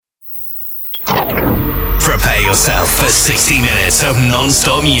Prepare yourself for 60 minutes of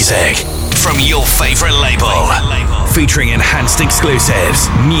non-stop music from your favorite label, featuring enhanced exclusives,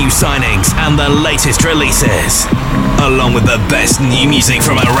 new signings, and the latest releases, along with the best new music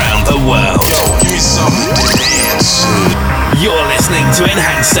from around the world. Yo, give me something to dance to. You're listening to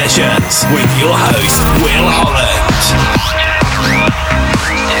Enhanced Sessions with your host, Will Holland.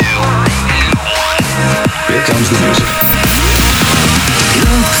 Here comes the music.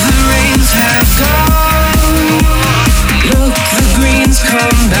 Look, the rains have gone. Look, the greens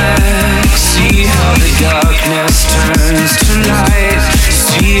come back. See how the darkness turns to light.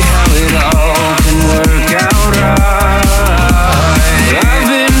 See how it all can work out right. I've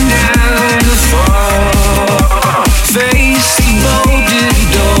been down before, face the bolted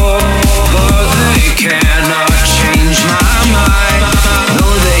door, but they cannot change my mind. No,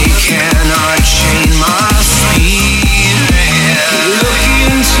 they cannot change my speed. Look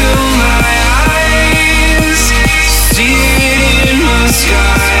into my eyes, see it in the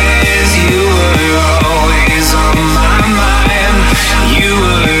skies. You were always on my mind. You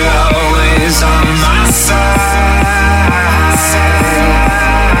were always on my side.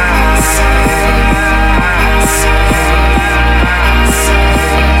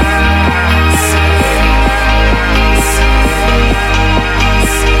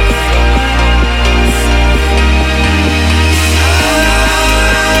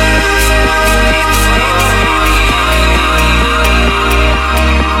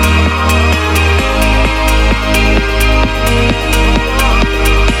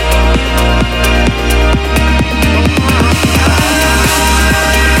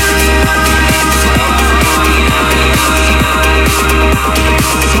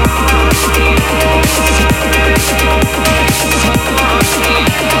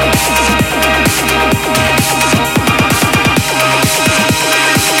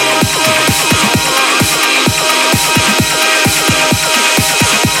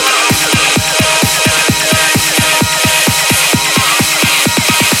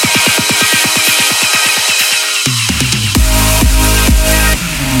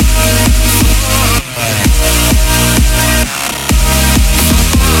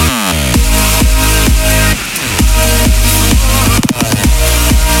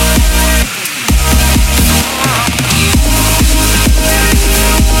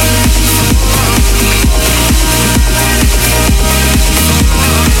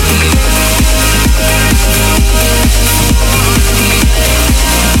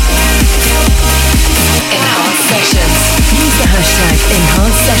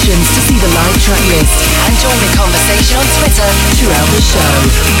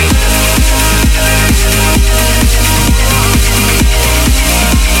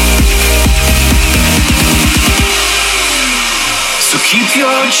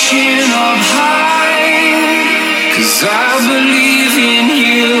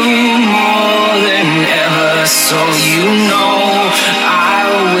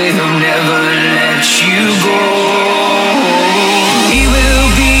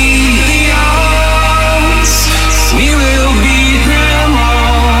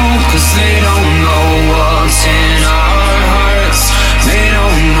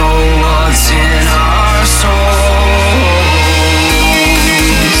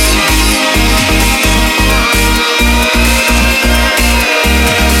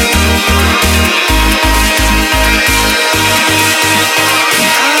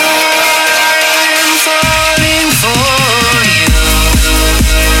 Falling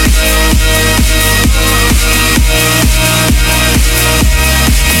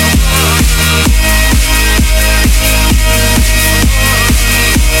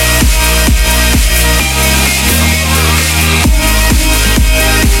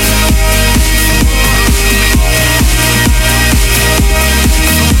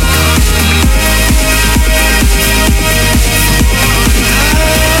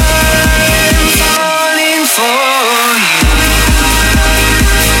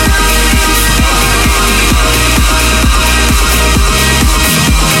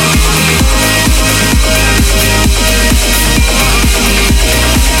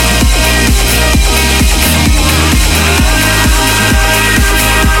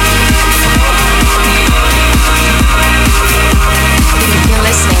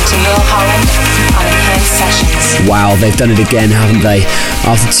wow, they've done it again, haven't they?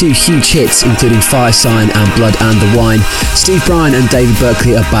 After two huge hits, including Fire Sign and Blood and the Wine, Steve Bryan and David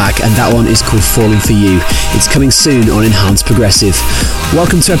Berkeley are back, and that one is called Falling For You. It's coming soon on Enhanced Progressive.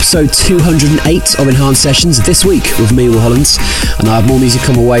 Welcome to episode 208 of Enhanced Sessions, this week with me, Will Hollins, and I have more music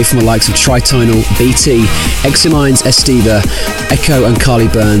come away from the likes of Tritonal, BT, Exilines, Estiva, Echo and Carly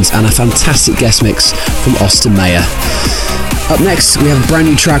Burns, and a fantastic guest mix from Austin Mayer. Up next, we have a brand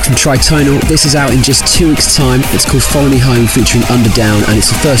new track from Tritonal. This is out in just 2 weeks' time. It's called Follow Me Home featuring Underdown, and it's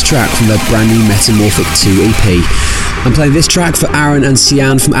the first track from their brand new Metamorphic 2 EP. I'm playing this track for Aaron and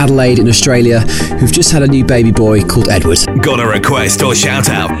Sian from Adelaide in Australia, who've just had a new baby boy called Edward. Got a request or shout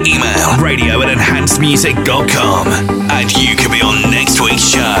out? Email radio@enhancedmusic.com and you could be on next week's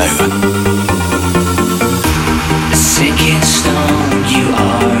show. A sinking stone, you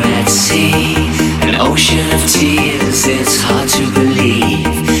are at sea. An ocean of tears, it's hard to believe.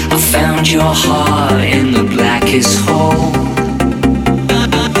 I found your heart in the blackest hole.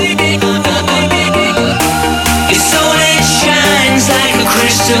 Your soul, it shines like a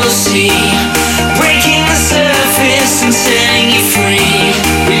crystal sea, breaking the surface and setting you free.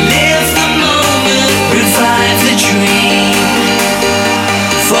 Relive the moment, revive the dream.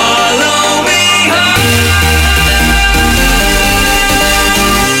 Follow me home.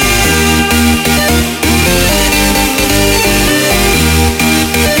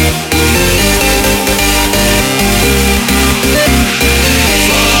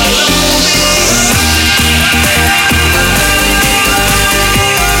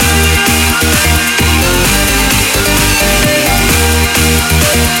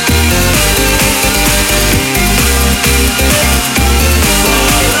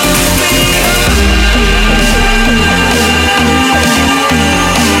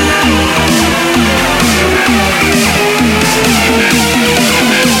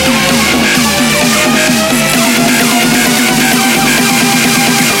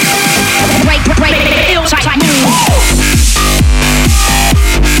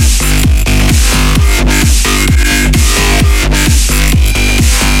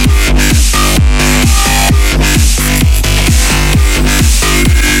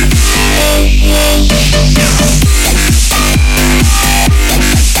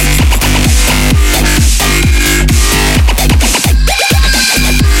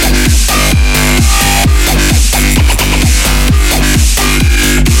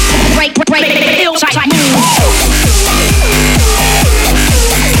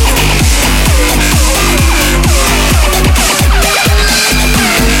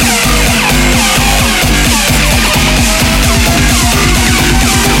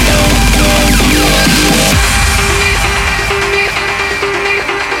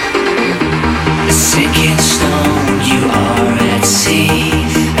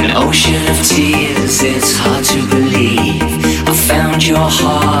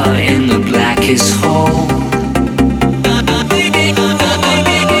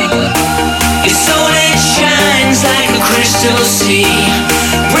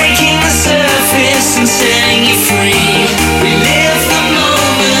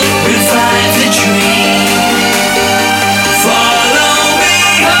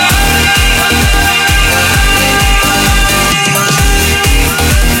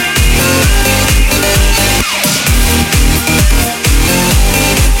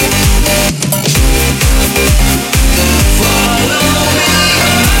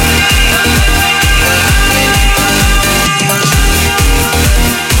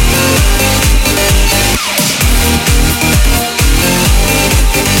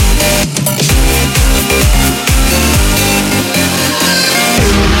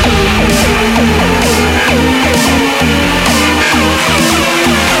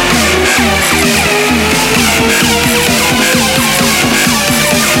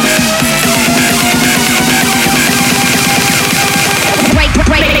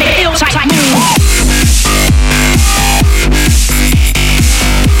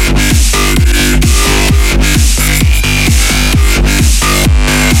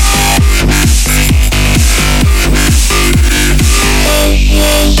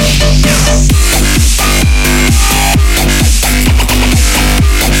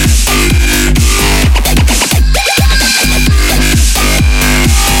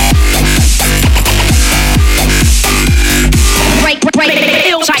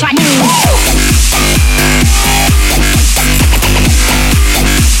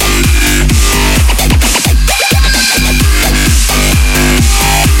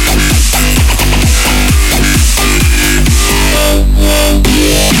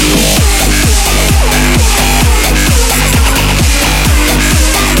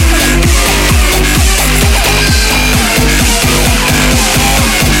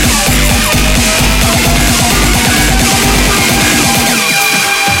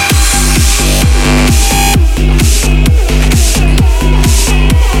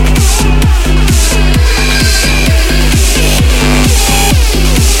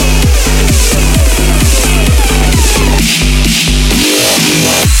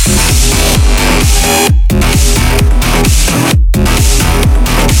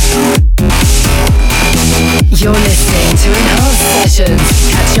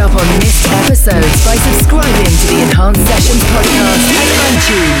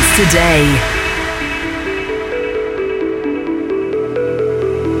 today.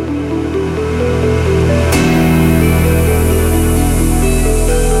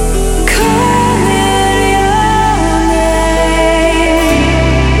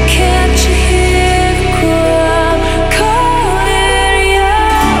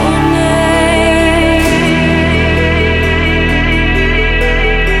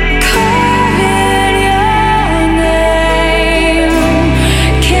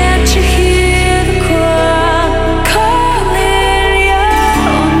 Can't you hear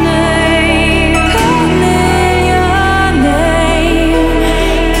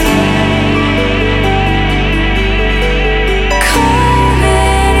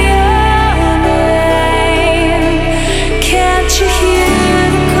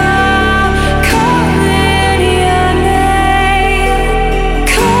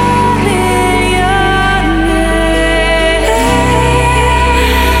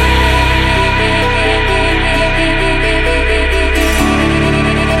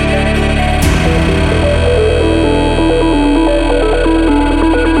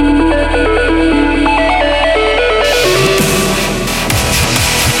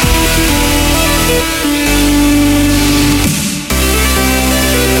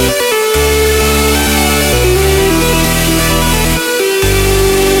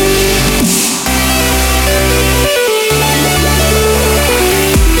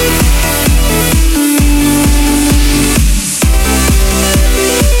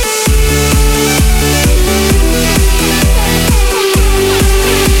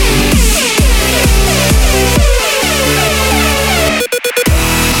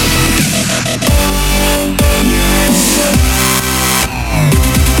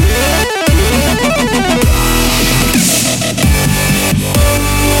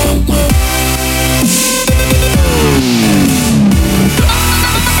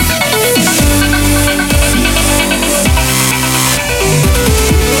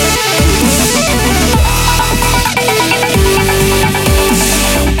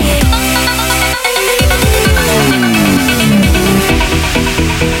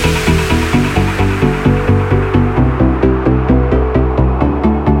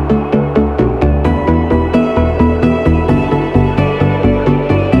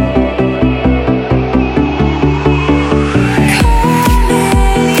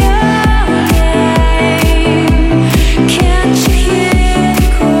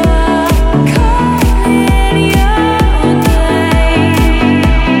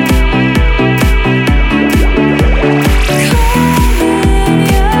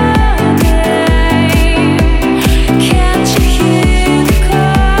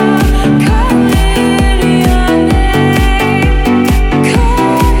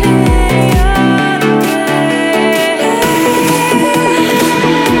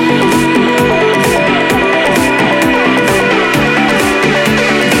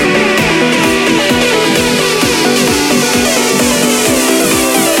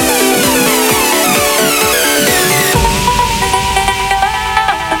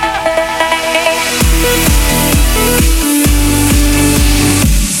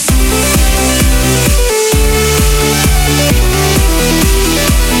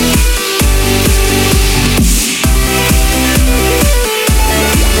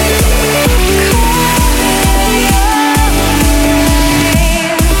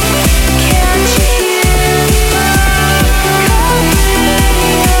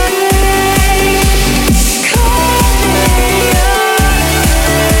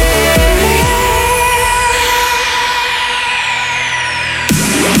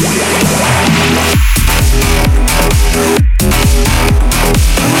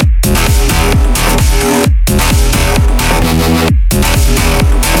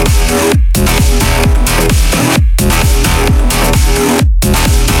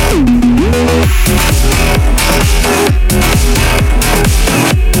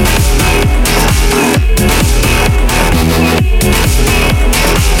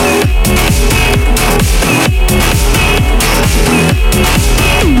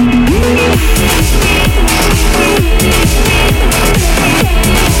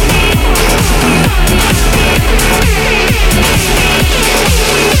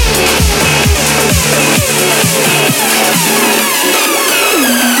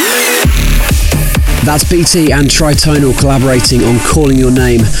That's BT and Tritonal collaborating on Calling Your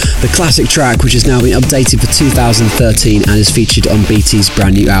Name, the classic track which has now been updated for 2013 and is featured on BT's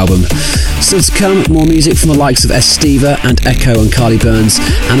brand new album. Still to come, more music from the likes of Estiva and Echo and Carly Burns,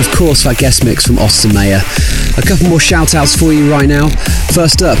 and of course that guest mix from Austin Mayer. A couple more shout outs for you right now.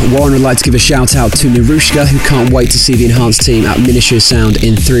 First up, Warren would like to give a shout out to Narushka, who can't wait to see the Enhanced team at Ministry of Sound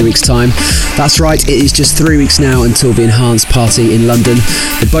in 3 weeks' time. That's right, it is just 3 weeks now until the Enhanced party in London.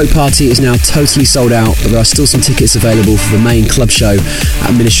 The boat party is now totally sold out, but there are still some tickets available for the main club show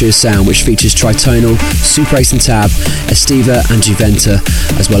at Ministry of Sound, which features Tritonal, Super Ace and Tab, Estiva and Juventa,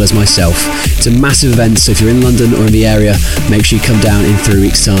 as well as myself. It's a massive event, so if you're in London or in the area, make sure you come down in 3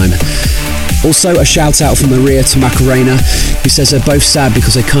 weeks' time. Also, a shout out from Maria to Macarena, who says they're both sad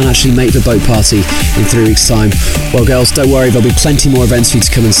because they can't actually make the boat party in 3 weeks' time. Well, girls, don't worry, there'll be plenty more events for you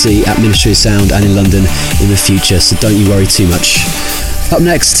to come and see at Ministry of Sound and in London in the future, so don't you worry too much. Up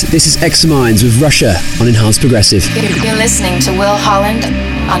next, this is Examines with Russia on Enhanced Progressive. You're listening to Will Holland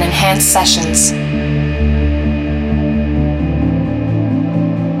on Enhanced Sessions.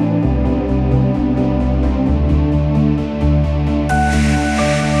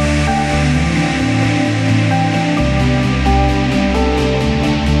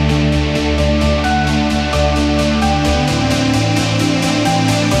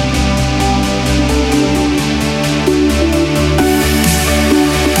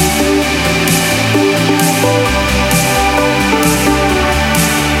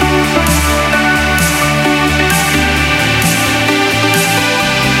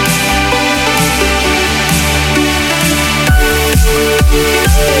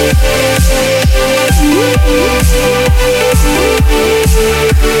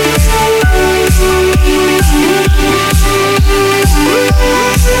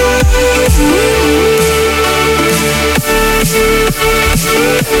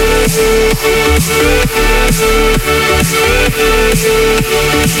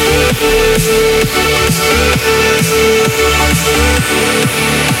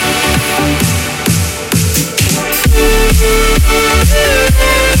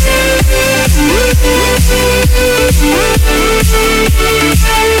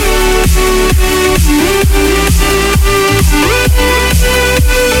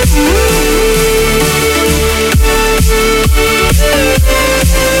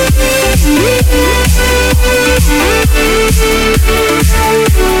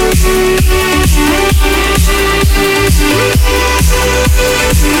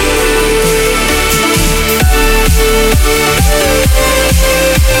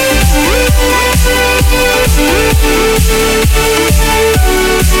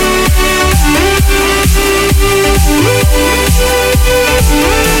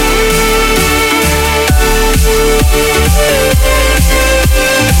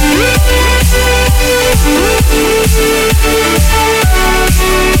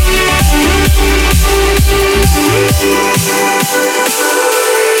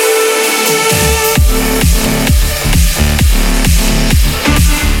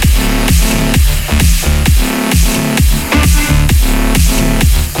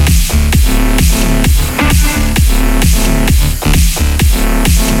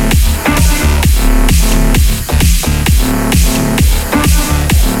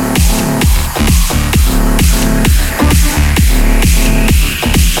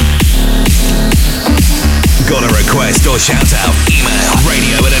 Or shout out, email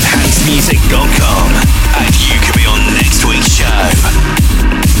radio@enhancedmusic.com and you could be on next week's show.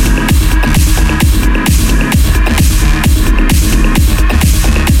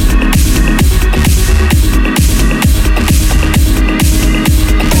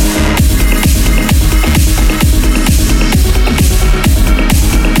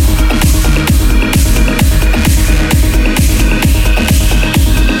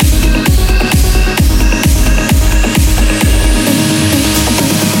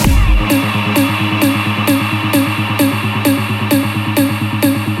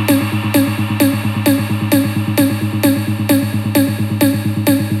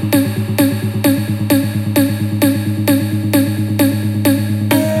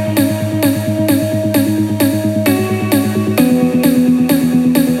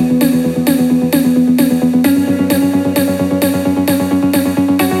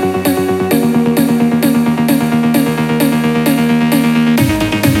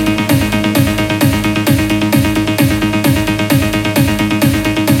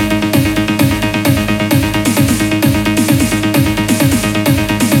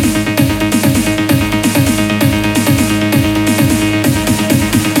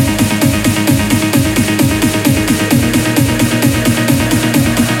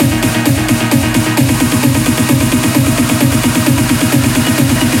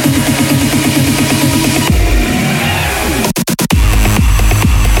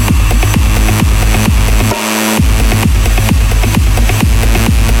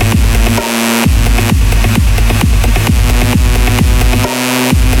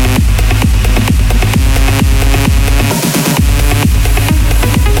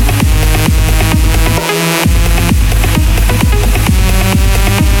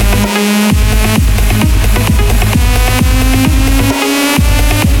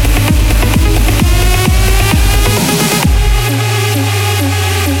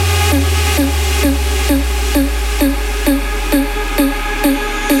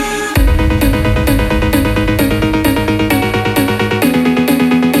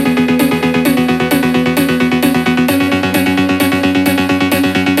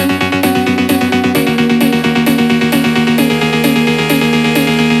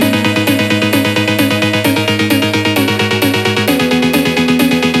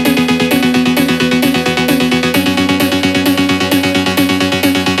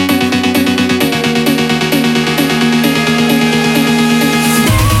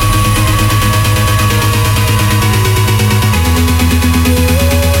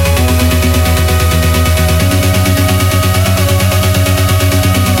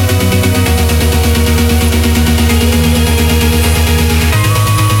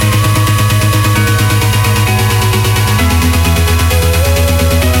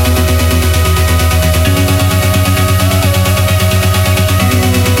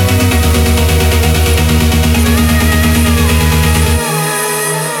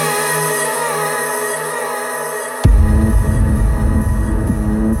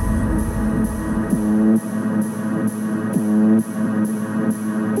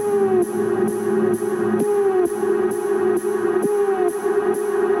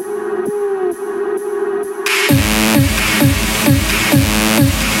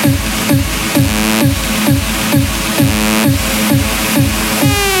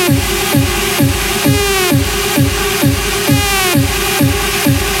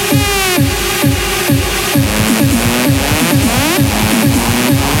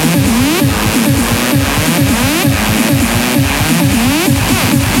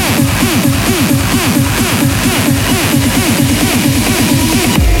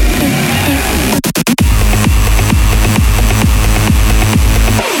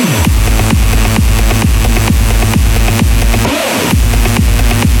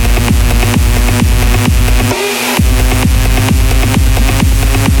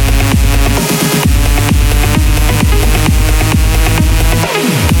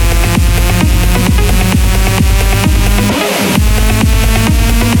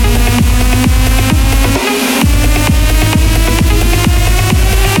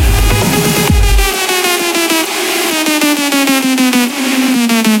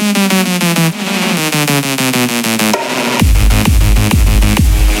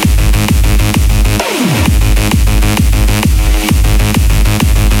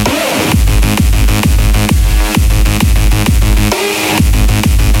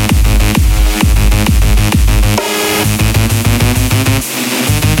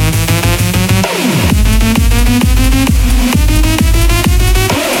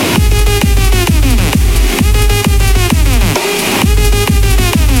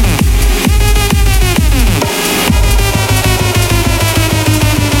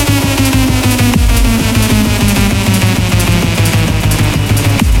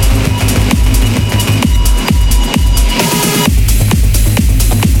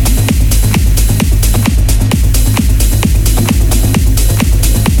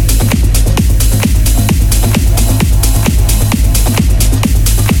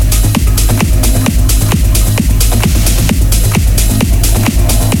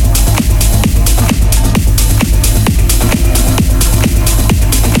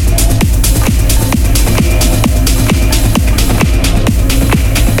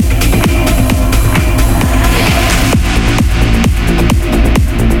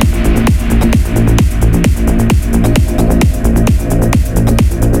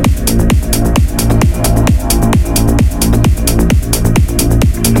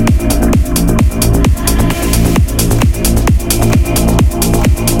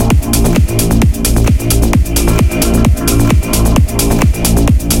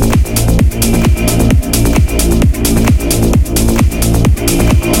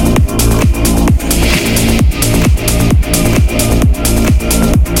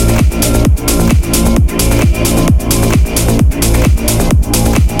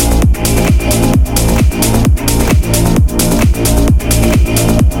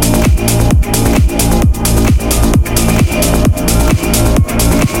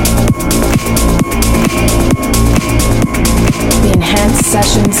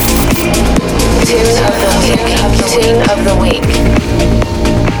 Tune of the week.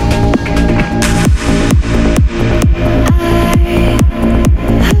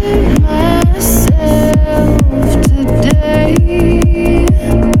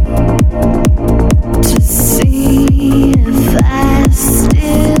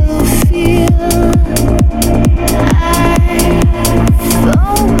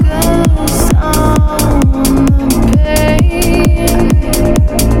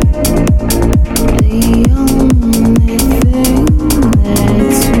 The only thing that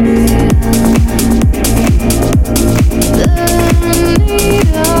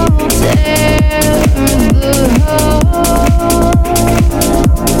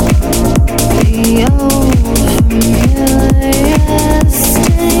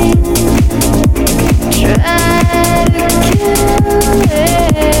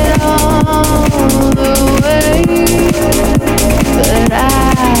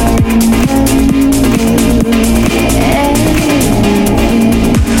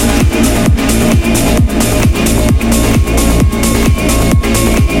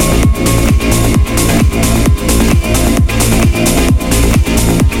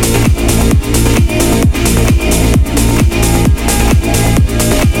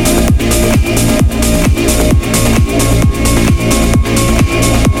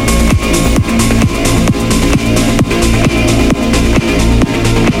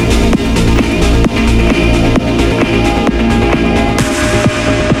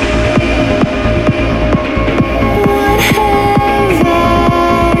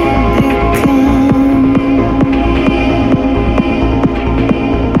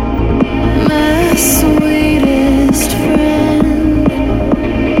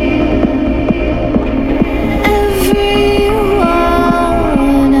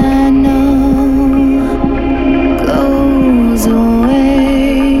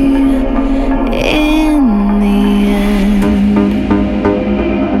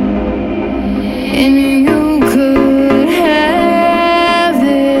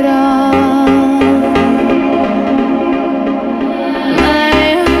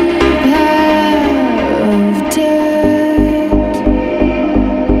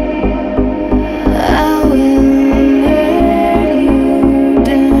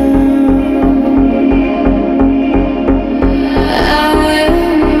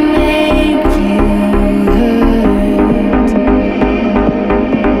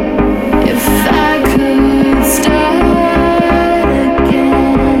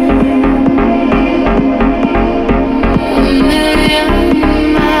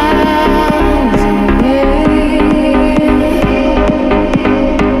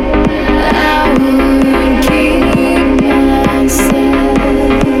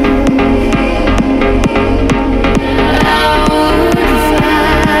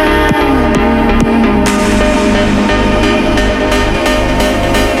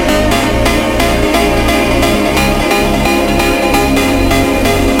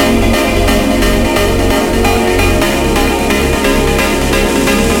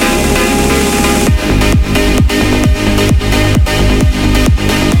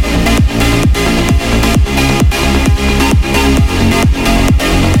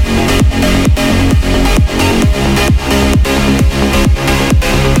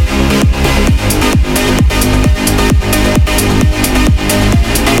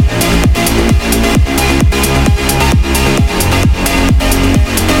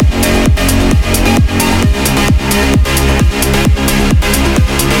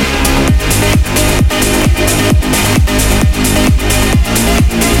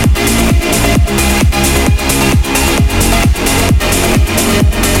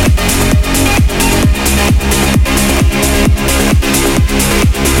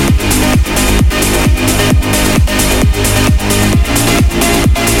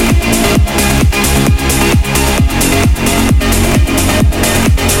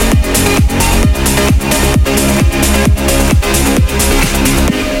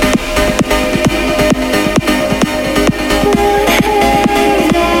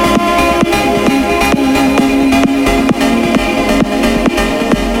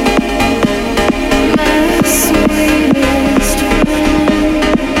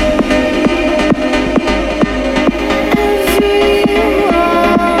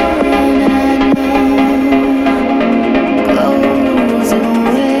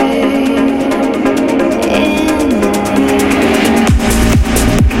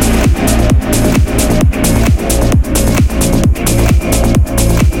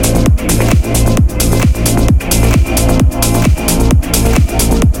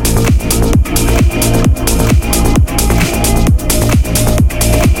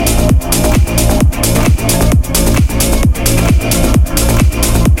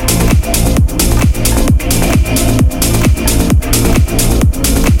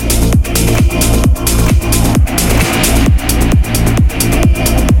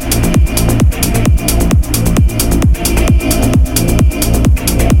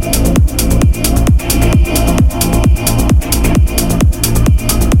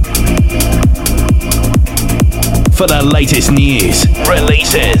For the latest news,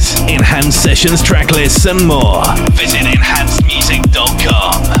 releases, enhanced sessions, track lists, and more, visit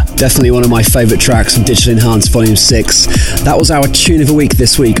enhancedmusic.com. Definitely one of my favourite tracks from Digital Enhanced Volume 6. That was our tune of the week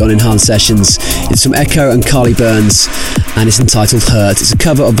this week on Enhanced Sessions. It's from Echo and Carly Burns, and it's entitled Hurt. It's a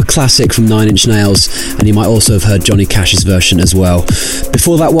cover of the classic from Nine Inch Nails, and you might also have heard Johnny Cash's version as well.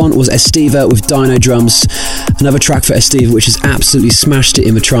 Before that one was Estiva with Dino Drums, another track for Estiva which has absolutely smashed it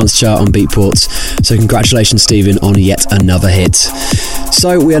in the trance chart on Beatport. So congratulations, Stephen, on yet another hit.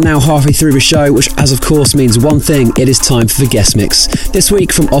 So we are now halfway through the show, which as of course means one thing: it is time for the guest mix. This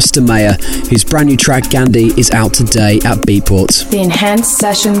week from Austin Mayer, whose brand new track Gandhi is out today at Beatport. The Enhanced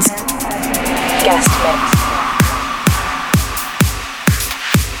Sessions guest mix.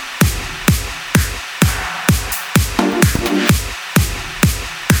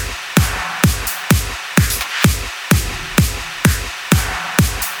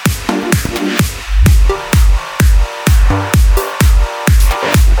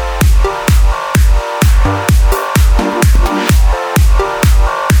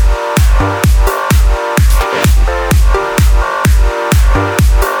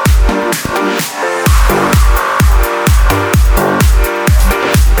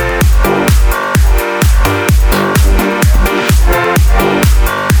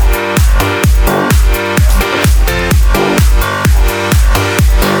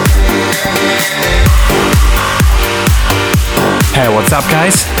 What's up,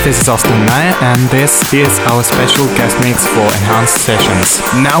 guys? This is Austin Mayer, and this is our special guest mix for Enhanced Sessions.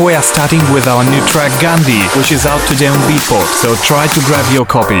 Now we are starting with our new track Gandhi, which is out today on Beatport, so try to grab your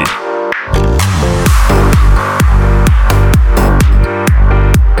copy.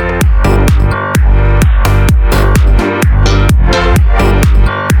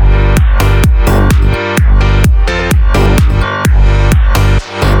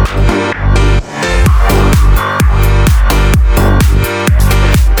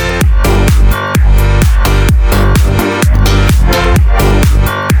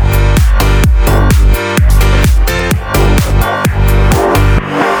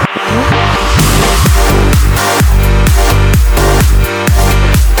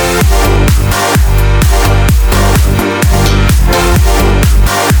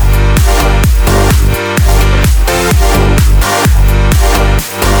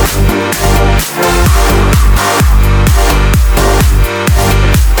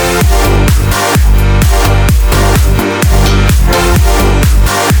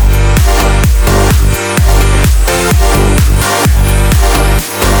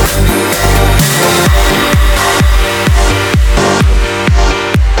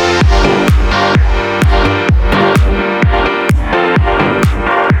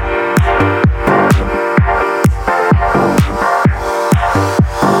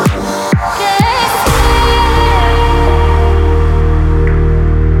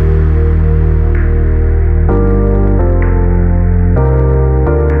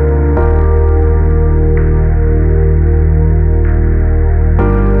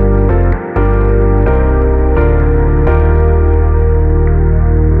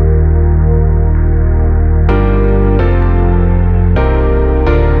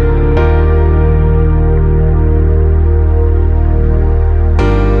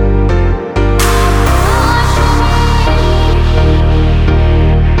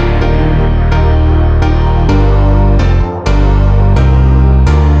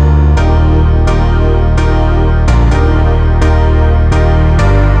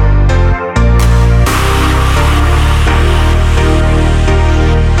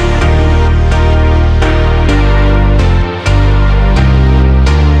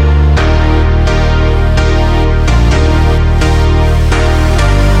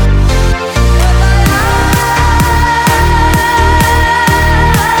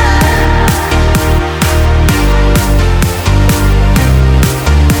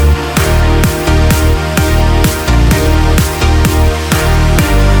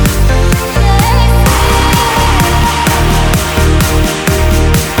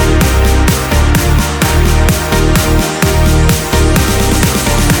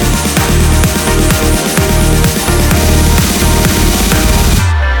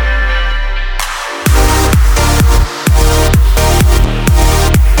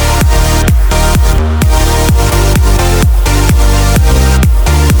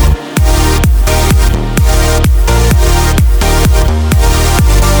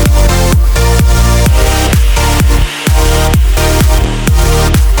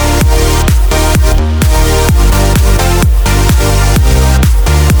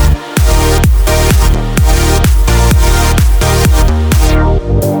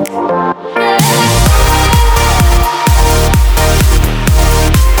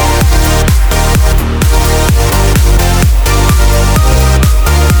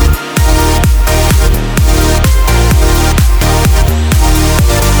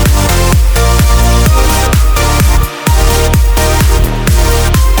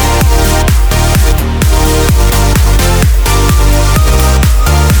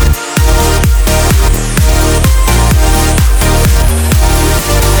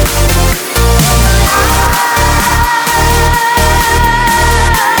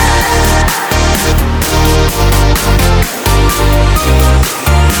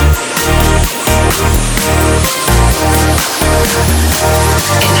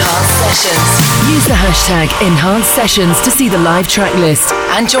 the hashtag Enhanced Sessions to see the live track list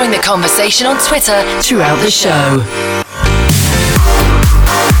and join the conversation on Twitter throughout the show.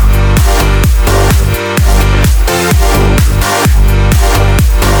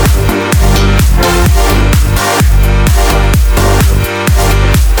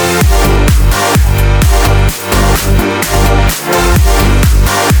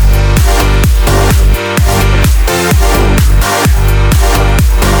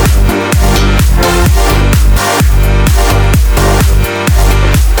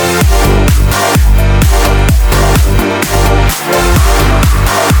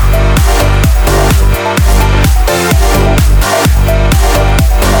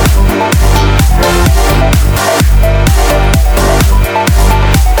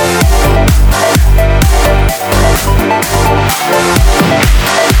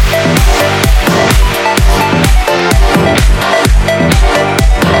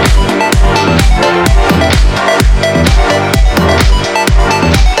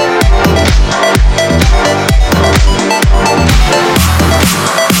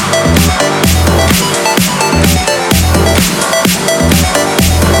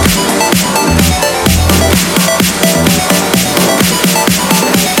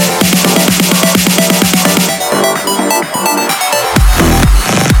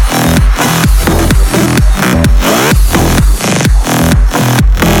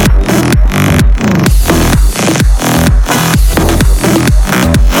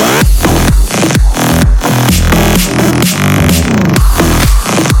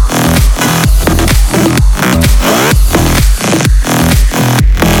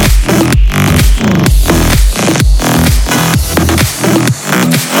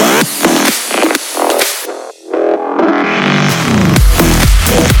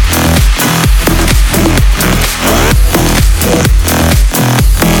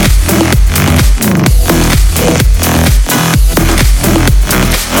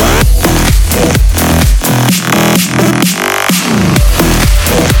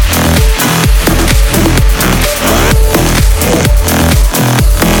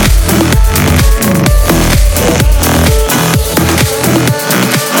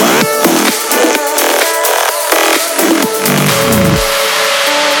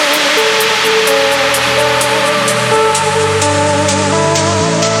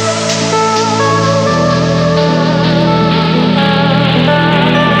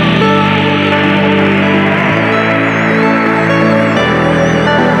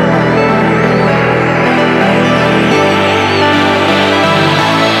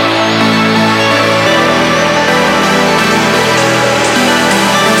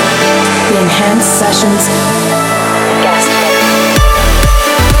 Sessions.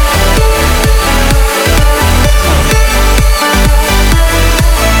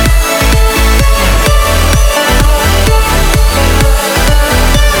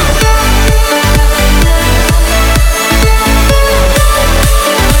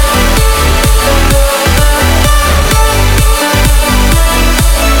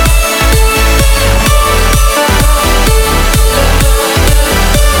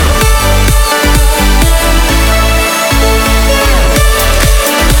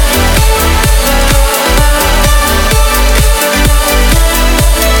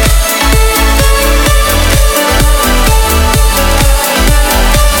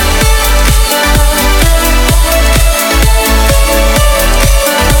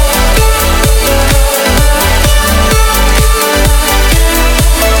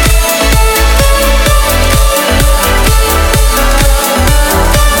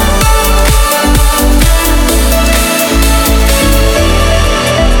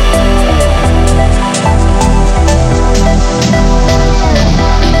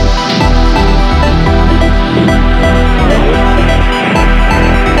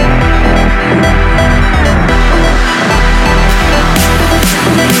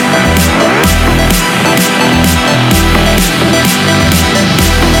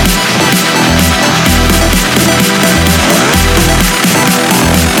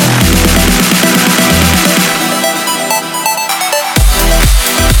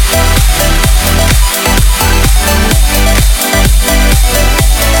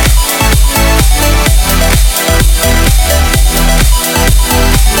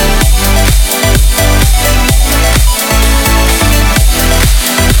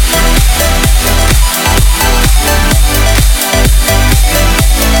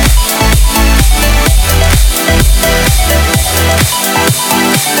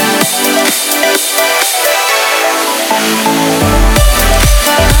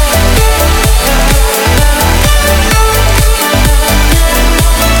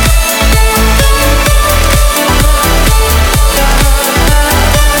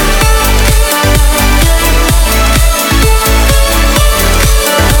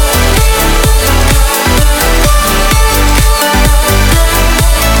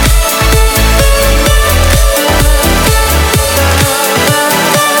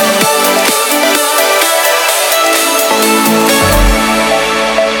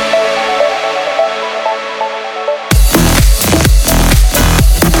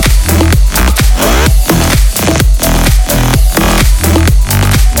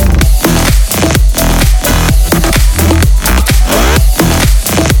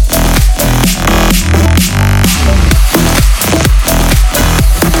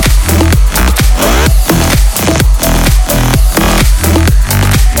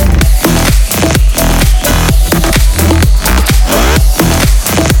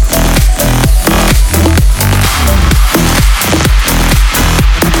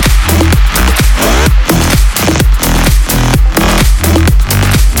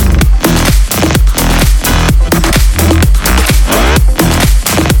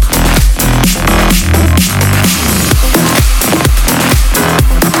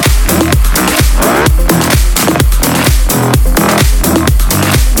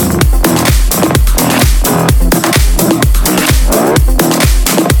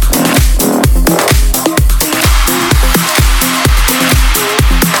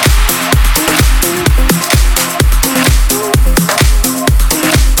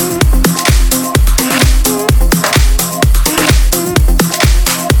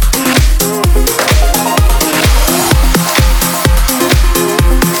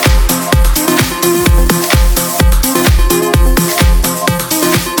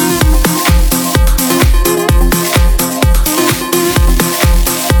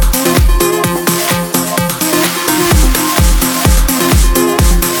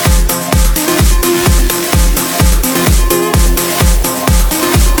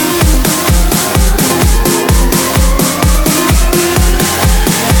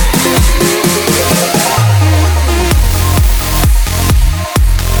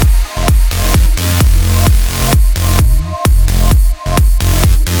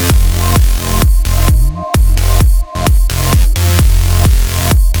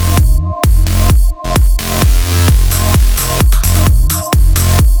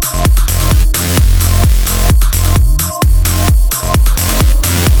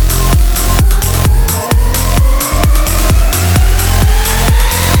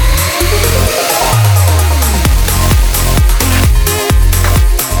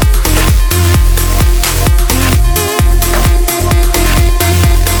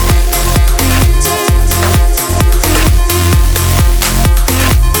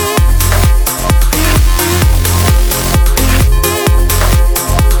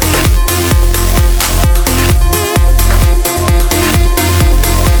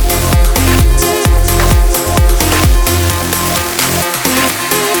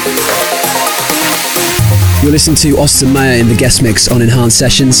 You're listening to Austin Mayer in the guest mix on Enhanced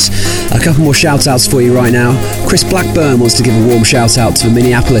Sessions. A couple more shout outs for you right now. Chris Blackburn wants to give a warm shout out to the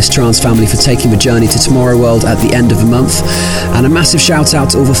Minneapolis trance family for taking the journey to Tomorrow World at the end of the month. And a massive shout out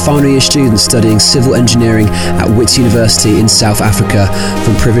to all the final year students studying civil engineering at Wits University in South Africa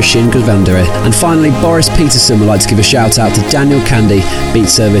from Privishin Gudvandere. And finally, Boris Peterson would like to give a shout out to Daniel Candy, Beat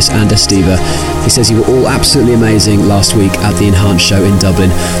Service and Estiva. He says you were all absolutely amazing last week at the Enhanced show in Dublin.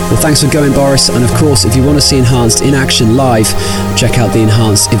 Well, thanks for going, Boris. And of course, if you want to see Enhanced in action live, check out the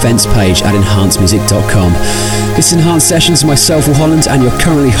Enhanced events page at enhancedmusic.com. This is Enhanced Sessions with myself, Will Holland, and you're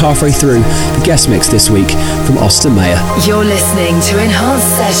currently halfway through the guest mix this week from Austin Mayer. You're listening to Enhanced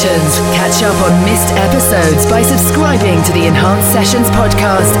Sessions. Catch up on missed episodes by subscribing to the Enhanced Sessions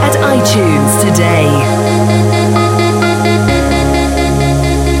podcast at iTunes today.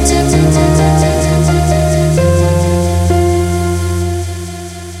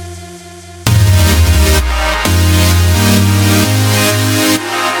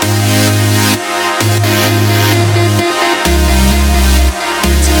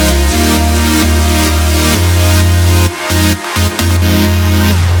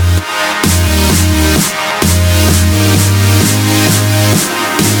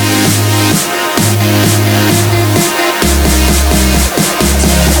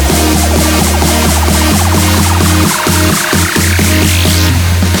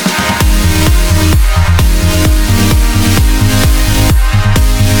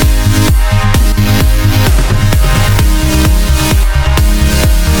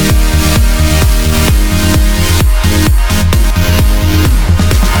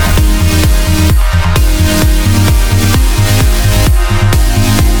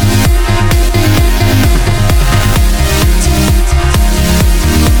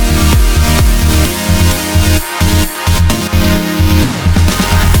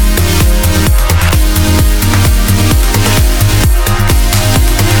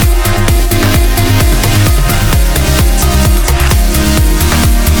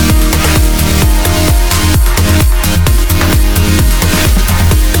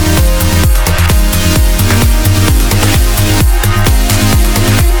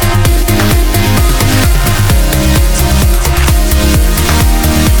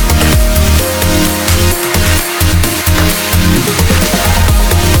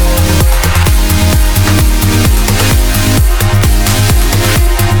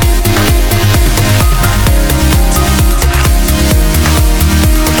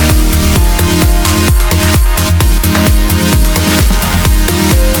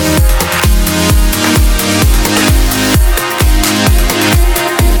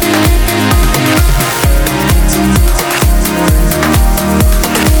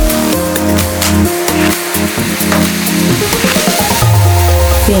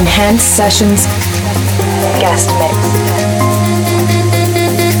 Enhanced Sessions guest mix.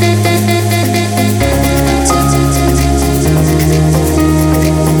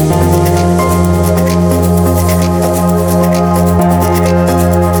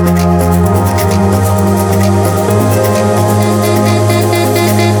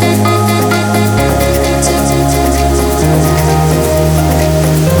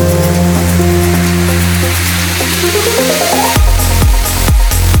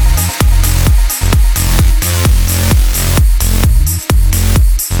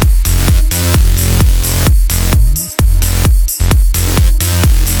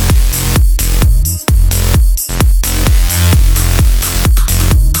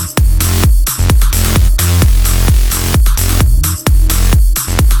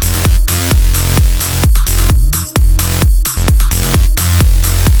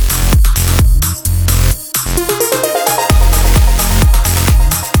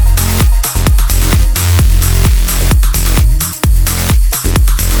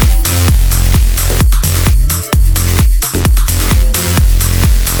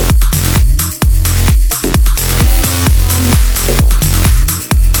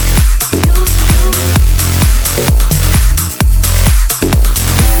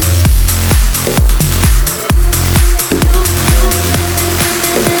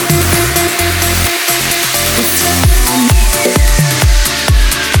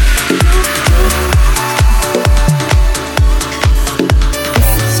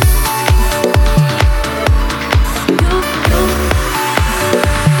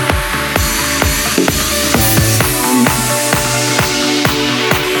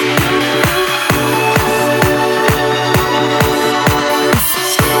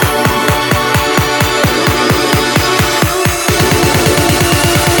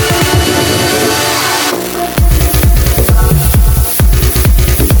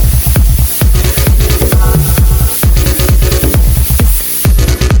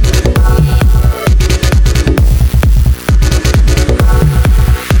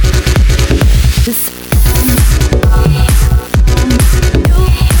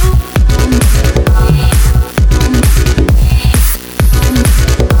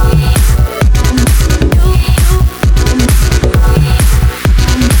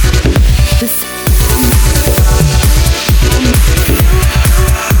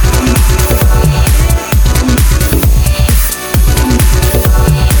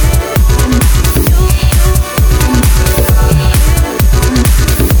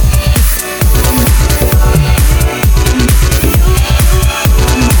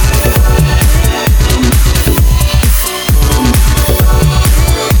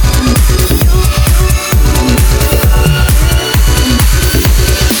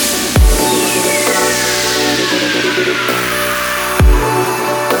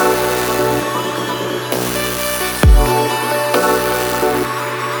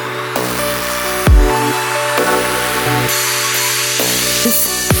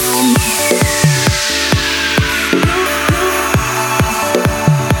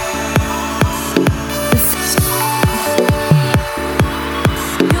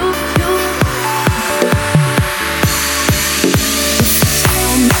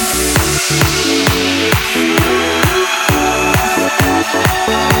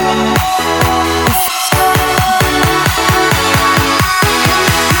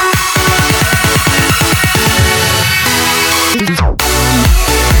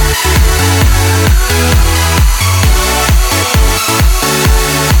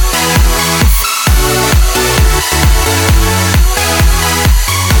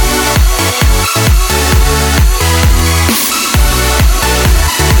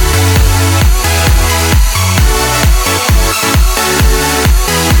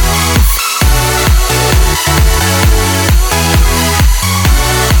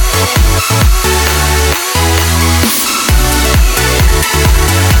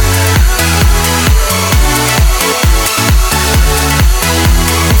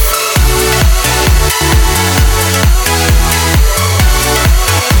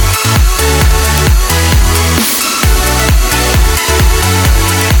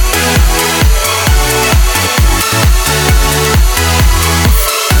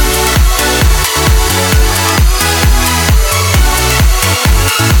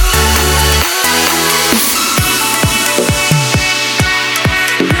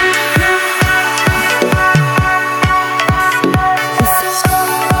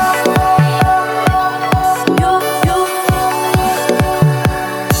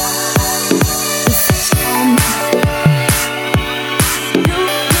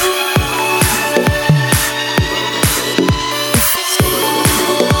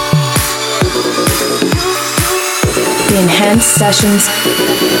 Enhanced Sessions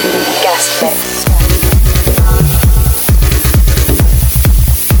Guest Mix.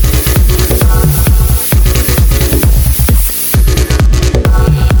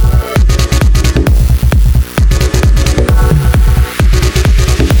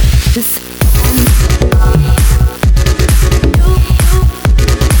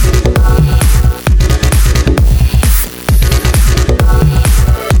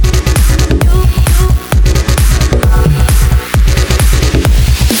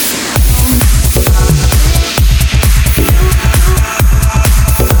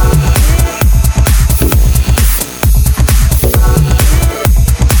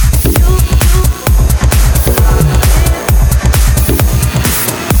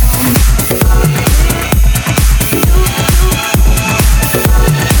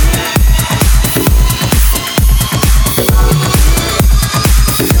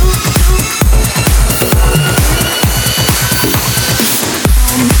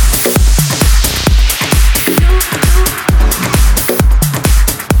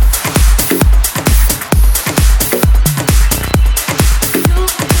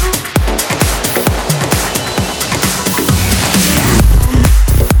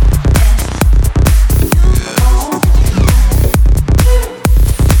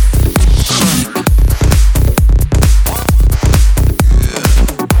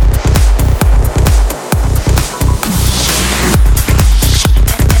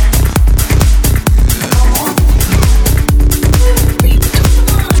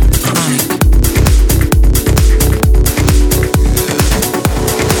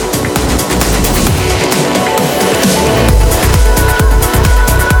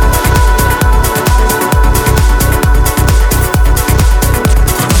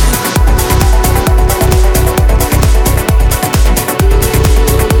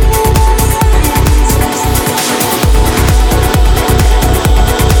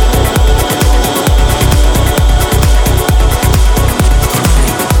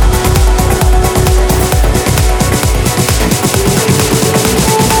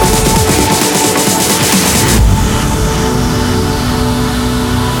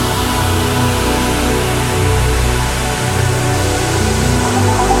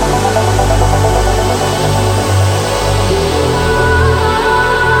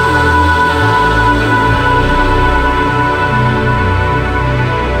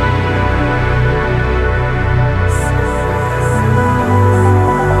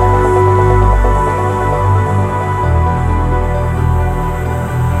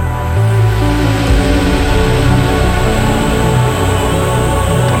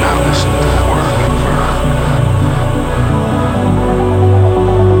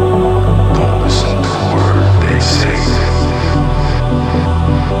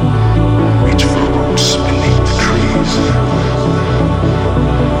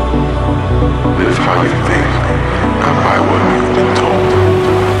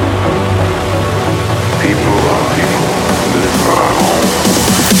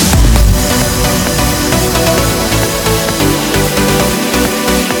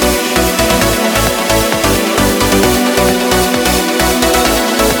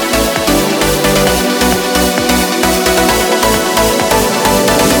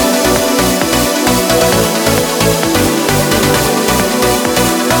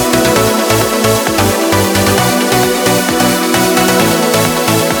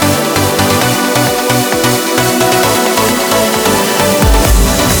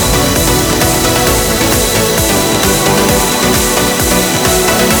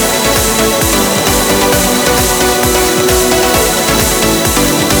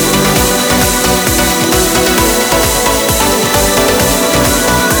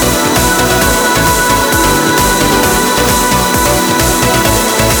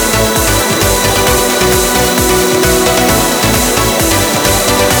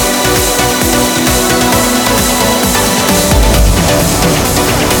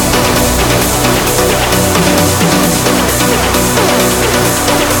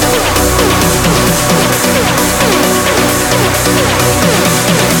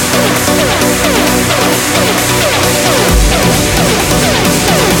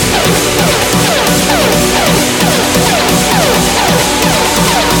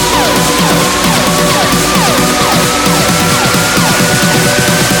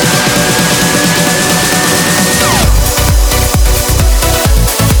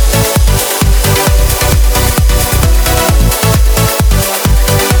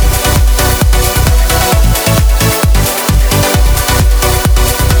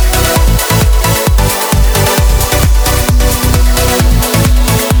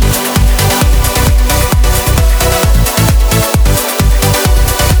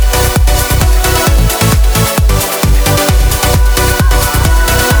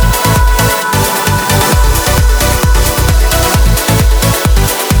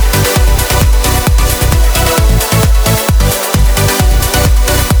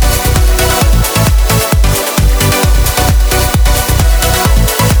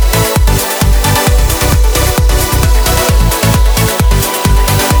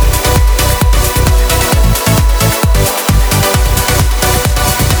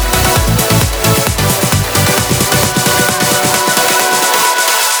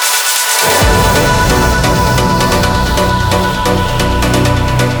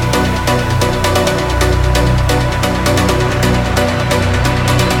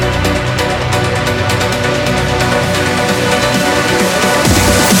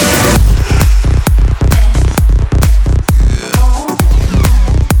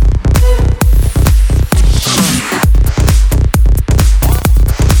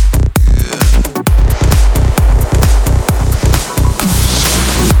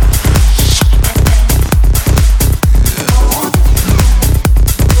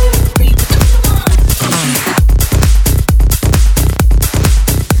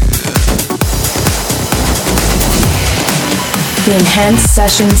 Enhanced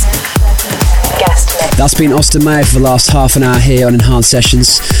Sessions guest mix. That's been Austin Mayer for the last half an hour here on Enhanced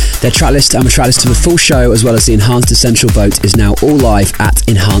Sessions. Their tracklist and the tracklist of the full show, as well as the Enhanced Essential Vote, is now all live at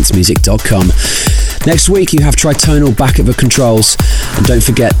enhancedmusic.com. Next week you have Tritonal back at the controls, and don't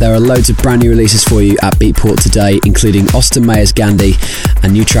forget there are loads of brand new releases for you at Beatport today, including Austin Mayer's Gandhi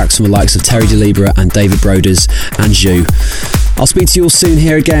and new tracks from the likes of Terry Delibera and David Broders and Zhu. I'll speak to you all soon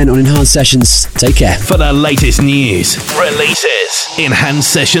here again on Enhanced Sessions. Take care. For the latest news, releases,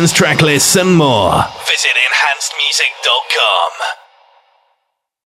 Enhanced Sessions track lists and more, visit enhancedmusic.com.